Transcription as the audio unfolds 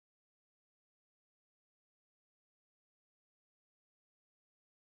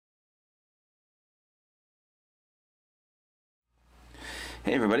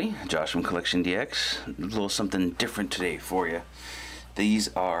Hey everybody, Josh from CollectionDX. A little something different today for you.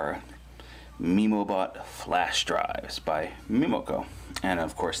 These are Mimobot flash drives by Mimobot. And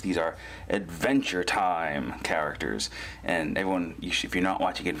of course these are Adventure Time characters. And everyone, if you're not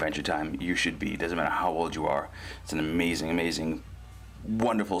watching Adventure Time, you should be. It doesn't matter how old you are. It's an amazing,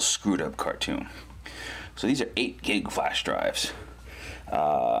 wonderful, screwed up cartoon. So these are 8 gig flash drives.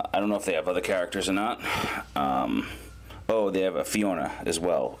 I don't know if they have other characters or not. Oh, they have a Fiona as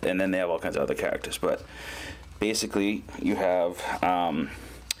well, and then they have all kinds of other characters. But basically, you have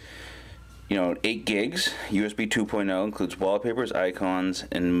 8 gigs. USB 2.0 includes wallpapers, icons,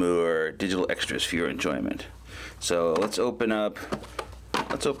 and more digital extras for your enjoyment. So let's open up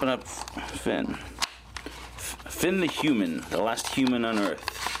Finn. Finn the human, the last human on Earth.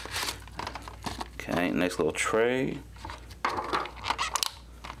 Okay, nice little tray.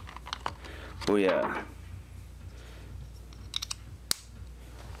 Oh yeah.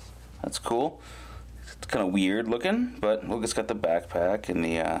 That's cool. It's kind of weird looking, but look, it's got the backpack and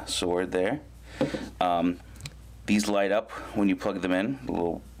the sword there. These light up when you plug them in. The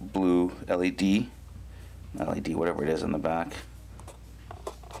little blue LED, whatever it is on the back.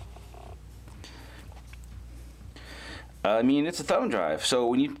 I mean, it's a thumb drive. So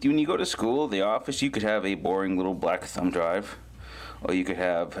when you go to school, the office, you could have a boring little black thumb drive, or you could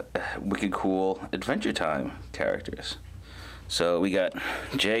have wicked cool Adventure Time characters. So we got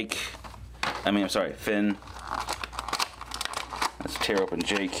Finn. Let's tear open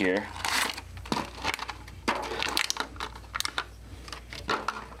Jake here.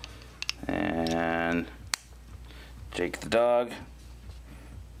 And Jake the dog.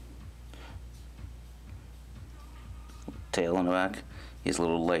 Tail on the back. He's a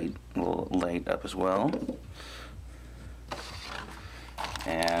little light up as well.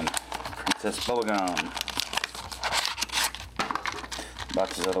 And Princess Bubblegum.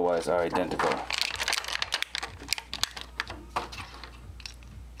 Boxes otherwise are identical.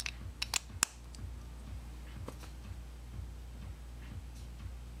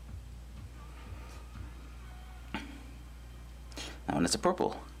 Now, and it's a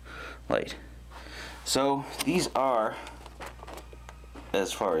purple light. So these are,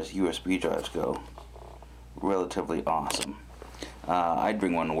 as far as USB drives go, relatively awesome. I'd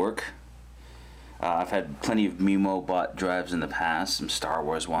bring one to work. I've had plenty of Mimobot drives in the past, some Star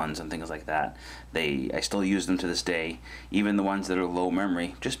Wars ones and things like that. I still use them to this day, even the ones that are low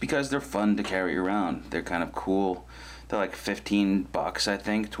memory, just because they're fun to carry around. They're kind of cool. They're like $15, I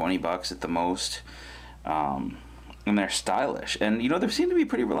think, $20 at the most. And they're stylish. And they seem to be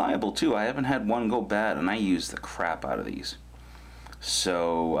pretty reliable too. I haven't had one go bad, and I use the crap out of these.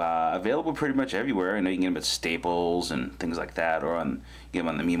 So available pretty much everywhere. I know you can get them at Staples and things like that, or you get them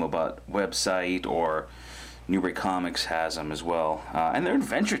on the Mimobot website, or Newbury Comics has them as well. And they're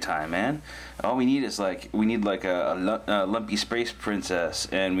Adventure Time, man. All we need is a Lumpy Space Princess,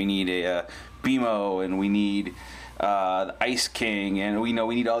 and we need a BMO, and we need the Ice King, and we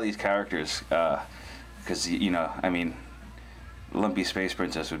need all these characters because Lumpy Space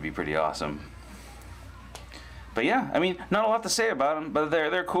Princess would be pretty awesome. But yeah, not a lot to say about them, but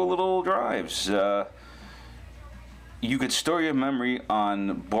they're cool little drives. You could store your memory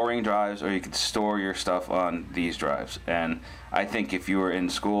on boring drives, or you could store your stuff on these drives. And I think if you were in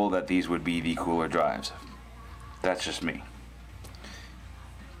school, that these would be the cooler drives. That's just me.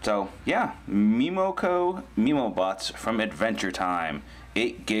 So yeah, Mimobots from Adventure Time,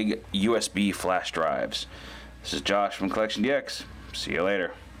 8 gig USB flash drives. This is Josh from CollectionDX. See you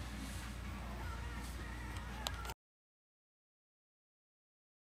later.